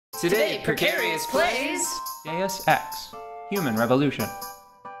Today, Precarious plays Deus Ex, Human Revolution.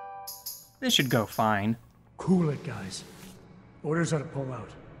 This should go fine. Cool it, guys. Orders are to pull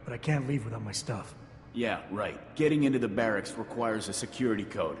out, but I can't leave without my stuff. Yeah, right. Getting into the barracks requires a security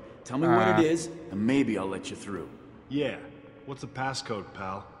code. Tell me what it is, and maybe I'll let you through. Yeah. What's the passcode,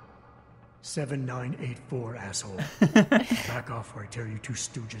 pal? 7984, asshole. Back off or I tear you two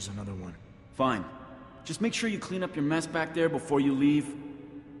stooges another one. Fine. Just make sure you clean up your mess back there before you leave.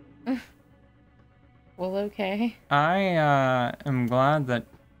 Well, okay. I am glad that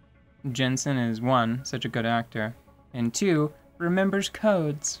Jensen is, one, such a good actor, and two, remembers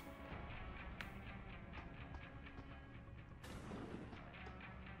codes.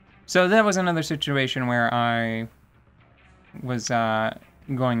 So that was another situation where I was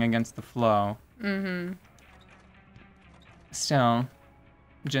going against the flow. Mm-hmm. Still,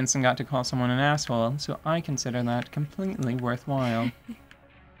 Jensen got to call someone an asshole, so I consider that completely worthwhile.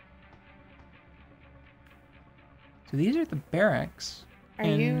 So these are the barracks. Are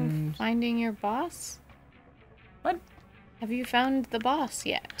you finding your boss? What? Have you found the boss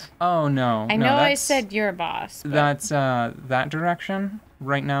yet? Oh, no. I know I said your boss. But... That's that direction.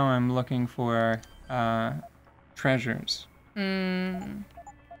 Right now I'm looking for treasures. That's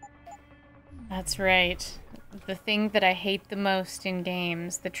right. The thing that I hate the most in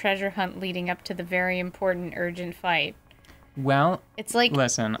games, the treasure hunt leading up to the very important urgent fight. Well, it's like...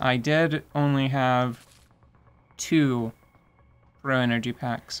 Listen, I did only have 2 Pro energy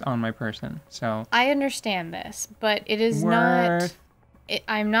packs on my person, so... I understand this, but it is not...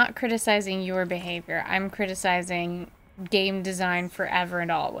 I'm not criticizing your behavior. I'm criticizing game design forever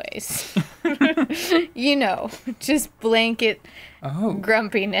and always. You know, just blanket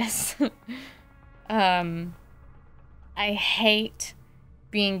grumpiness. I hate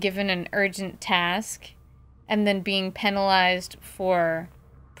being given an urgent task and then being penalized for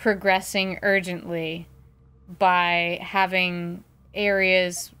progressing urgently by having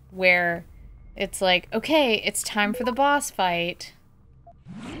areas where it's like, okay, it's time for the boss fight.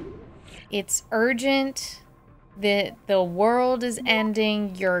 It's urgent. The world is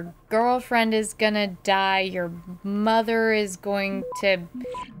ending. Your girlfriend is gonna die. Your mother is going to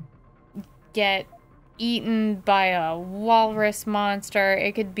get eaten by a walrus monster.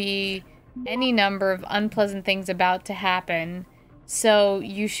 It could be any number of unpleasant things about to happen. So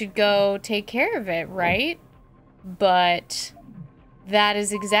you should go take care of it, right? But that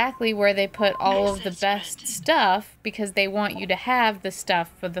is exactly where they put all of the best stuff because they want you to have the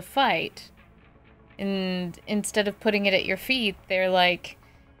stuff for the fight. And instead of putting it at your feet, they're like,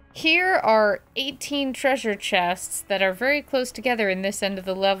 here are 18 treasure chests that are very close together in this end of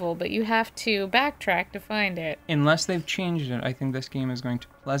the level, but you have to backtrack to find it. Unless they've changed it, I think this game is going to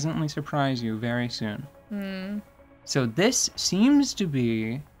pleasantly surprise you very soon. So this seems to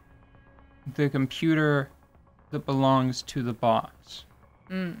be the computer that belongs to the boss.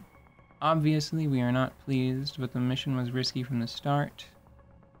 Obviously, we are not pleased, but the mission was risky from the start.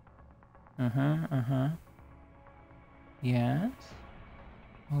 Yes.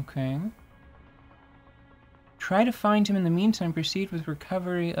 Okay. Try to find him in the meantime. Proceed with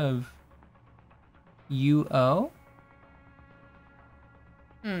recovery of UO.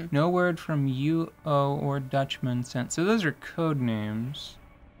 No word from UO or Dutchman sent. So those are code names.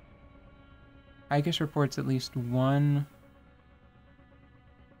 ICUS reports at least 1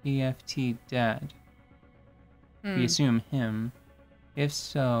 EFT dead. We assume him. If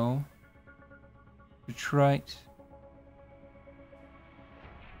so, Detroit...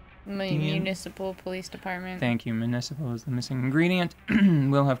 Municipal Police Department. Thank you. Municipal is the missing ingredient.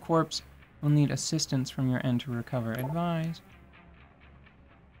 We'll have corpse. We'll need assistance from your end to recover. Advise.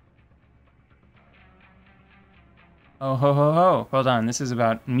 Oh, ho, ho, ho. Hold on. This is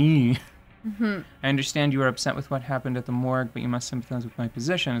about me. I understand you are upset with what happened at the morgue, but you must sympathize with my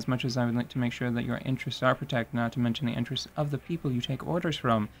position. As much as I would like to make sure that your interests are protected, not to mention the interests of the people you take orders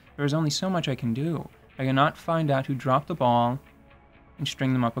from, there is only so much I can do. I cannot find out who dropped the ball and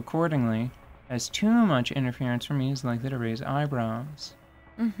string them up accordingly, as too much interference from me is likely to raise eyebrows.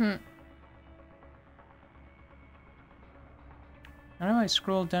 How do I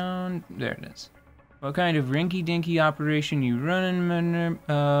scroll down? There it is. What kind of rinky-dinky operation you running,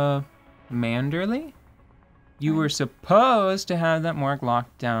 Manderley? You were supposed to have that morgue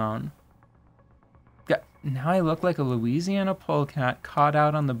locked down. God, now I look like a Louisiana polecat caught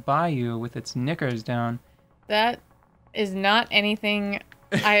out on the bayou with its knickers down. That is not anything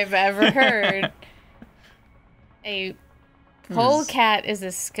I've ever heard. A polecat is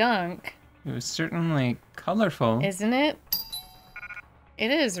a skunk. It was certainly colorful. Isn't it?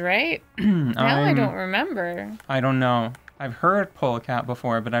 It is, right? Now I don't remember. I don't know. I've heard polecat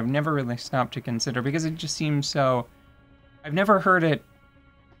before, but I've never really stopped to consider because it just seems so... I've never heard it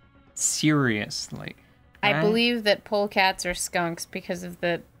seriously. I Right? believe that polecats are skunks because of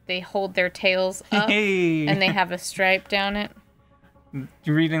they hold their tails up Hey! and they have a stripe down it.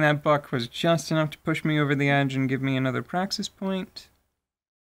 Reading that book was just enough to push me over the edge and give me another praxis point.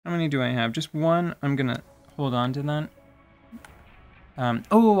 How many do I have? Just one. I'm gonna hold on to that.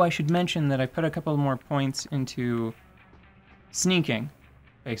 I should mention that I put a couple more points into sneaking,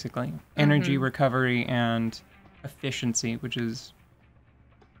 basically. Energy recovery and efficiency, which is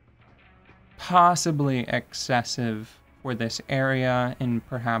possibly excessive for this area and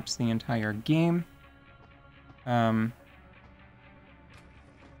perhaps the entire game. You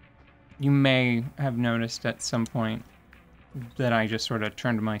may have noticed at some point that I just sort of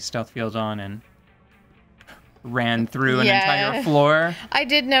turned my stealth field on and ran through an entire floor. I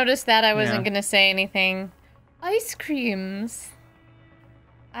did notice that. I wasn't Yeah. gonna say anything. Ice creams.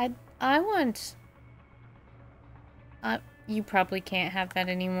 I want... you probably can't have that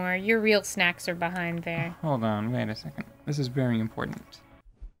anymore. Your real snacks are behind there. Hold on, wait a second. This is very important.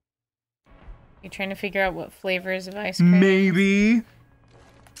 You're trying to figure out what flavors of ice cream. Maybe.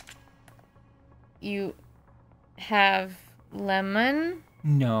 You have lemon,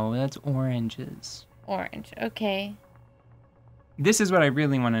 No, that's oranges. orange. Okay. This is what I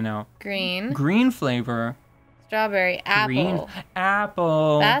really want to know. Green, Green flavor. strawberry, apple. Green.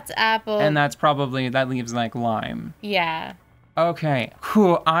 Apple. That's apple. And that's probably, that leaves like lime. Yeah. Okay,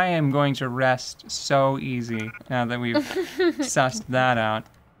 cool. I am going to rest so easy now that we've sussed that out.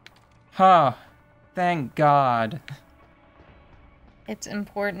 Huh. Thank God. It's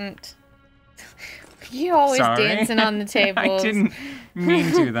important. You always Sorry. dancing on the tables. I didn't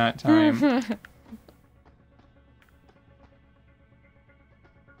mean to that time.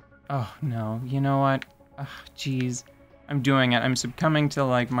 Oh, no. You know what? Jeez. I'm doing it. I'm succumbing to,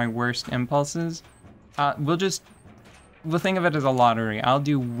 like, my worst impulses. We'll think of it as a lottery. I'll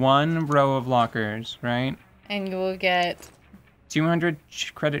do one row of lockers, right? And you will get... 200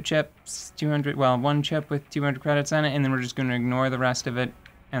 credit chips, one chip with 200 credits on it, and then we're just going to ignore the rest of it,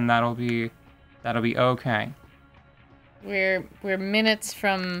 and that'll be okay. We're minutes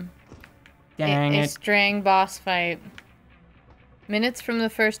from Dang a it. Strang boss fight. Minutes from the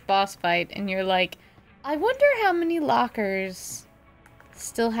first boss fight, and you're like, I wonder how many lockers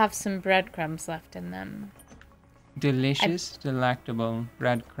still have some breadcrumbs left in them. Delicious, delectable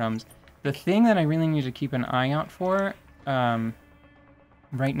breadcrumbs. The thing that I really need to keep an eye out for,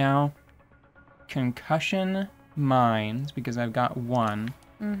 right now, concussion mines, because I've got one.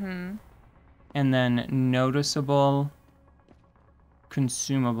 Mm-hmm. And then noticeable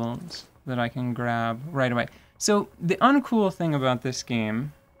consumables that I can grab right away. So the uncool thing about this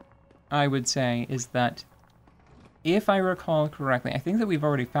game, I would say, is that if I recall correctly, I think that we've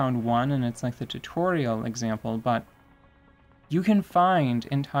already found one, and it's like the tutorial example, but you can find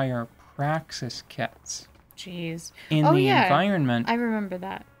entire praxis kits Jeez. in the environment. I remember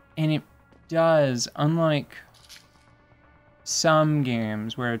that. And it does, unlike some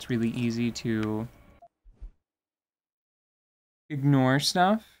games where it's really easy to ignore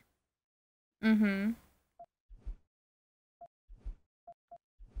stuff. Mm-hmm.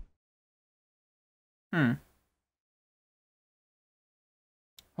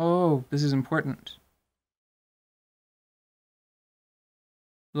 Oh, this is important.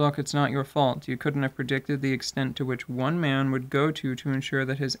 Look, it's not your fault. You couldn't have predicted the extent to which one man would go to ensure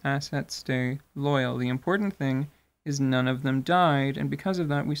that his assets stay loyal. The important thing is none of them died, and because of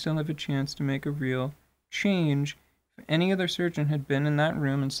that, we still have a chance to make a real change. If any other surgeon had been in that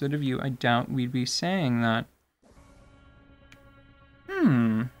room instead of you, I doubt we'd be saying that.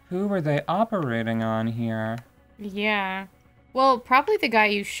 Who were they operating on here? Yeah. Well, probably the guy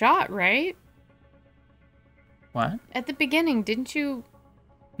you shot, right? What? At the beginning, didn't you...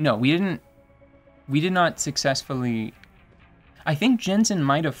 No, we didn't. We did not successfully... I think Jensen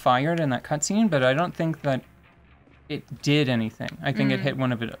might have fired in that cutscene, but I don't think that it did anything. I think it hit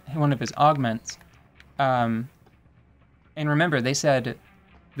one of his augments. And remember, they said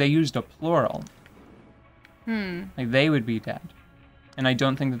they used a plural. Like, they would be dead. And I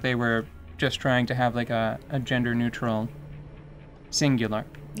don't think that they were just trying to have, like, a gender-neutral singular.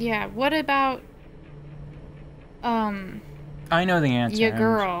 Yeah, what about... I know the answer. your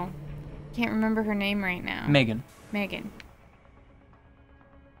girl. Can't remember her name right now. Megan. Megan.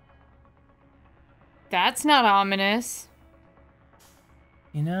 That's not ominous.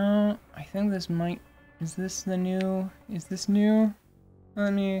 You know, I think this might... Is this new?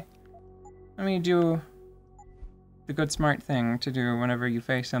 Let me do the good smart thing to do whenever you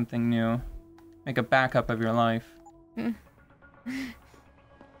face something new. Make a backup of your life.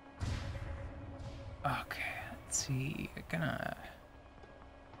 Okay, let's see. Gonna.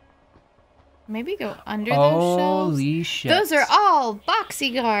 Maybe go under those shelves. Holy shit. Those are all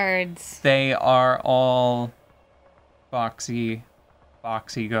boxy guards. They are all boxy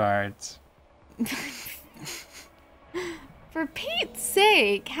guards. For Pete's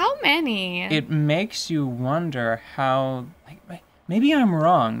sake, how many? It makes you wonder how. Like, maybe I'm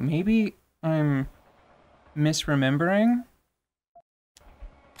wrong. Maybe I'm misremembering.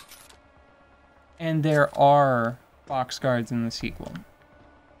 And there are box guards in the sequel.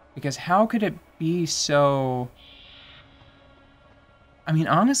 Because how could it be so... I mean,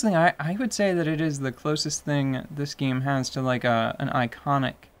 honestly, I would say that it is the closest thing this game has to, like, an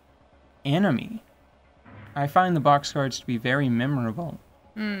iconic enemy. I find the box guards to be very memorable.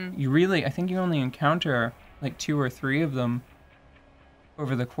 You really... I think you only encounter, like, 2 or 3 of them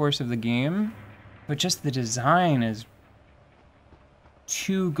over the course of the game. But just the design is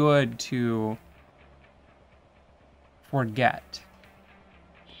too good to forget.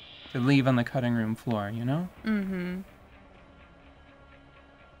 To leave on the cutting room floor, you know?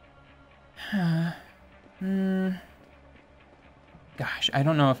 Gosh, I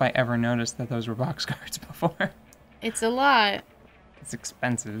don't know if I ever noticed that those were box guards before. It's a lot. It's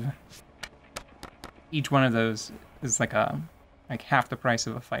expensive. Each one of those is like half the price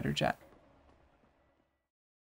of a fighter jet.